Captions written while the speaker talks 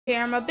Here,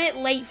 I'm a bit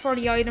late for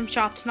the item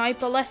shop tonight,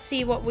 but let's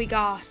see what we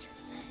got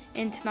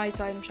in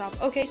tonight's item shop.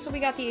 Okay, so we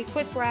got the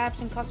equip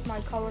wraps and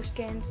customized color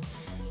skins.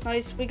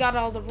 Nice, we got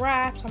all the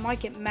wraps. I might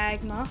get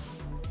Magma.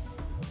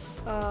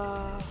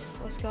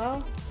 Let's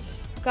go.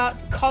 Got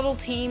Cuddle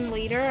Team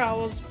Leader. I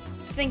was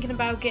thinking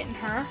about getting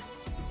her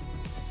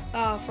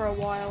for a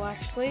while,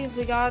 actually.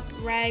 We got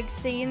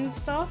Ragsy and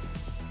stuff.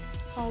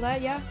 All that,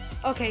 yeah.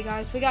 Okay,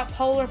 guys, we got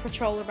Polar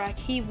Patroller back.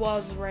 He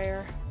was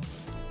rare,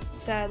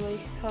 sadly.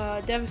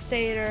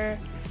 Devastator,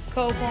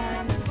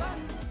 Coupons,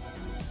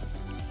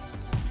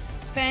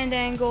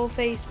 Fandangle,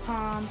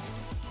 Facepalm,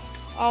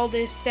 all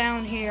this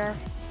down here.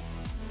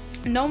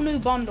 No new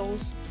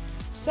bundles.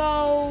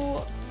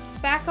 So,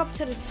 back up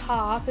to the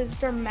top. Is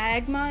there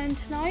Magma in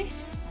tonight?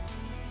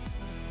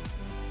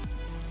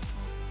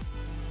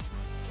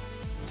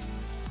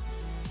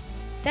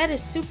 That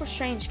is super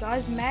strange,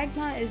 guys.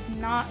 Magma is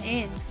not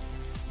in.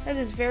 That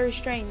is very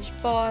strange,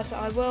 but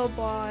I will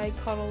buy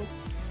Cuddle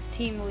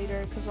Team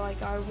Leader because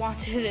like I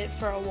wanted it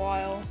for a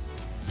while.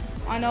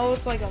 I know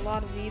it's like a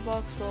lot of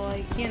V-Bucks, but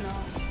like, you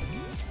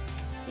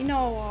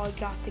know I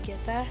got to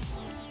get that.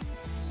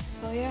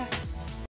 So yeah.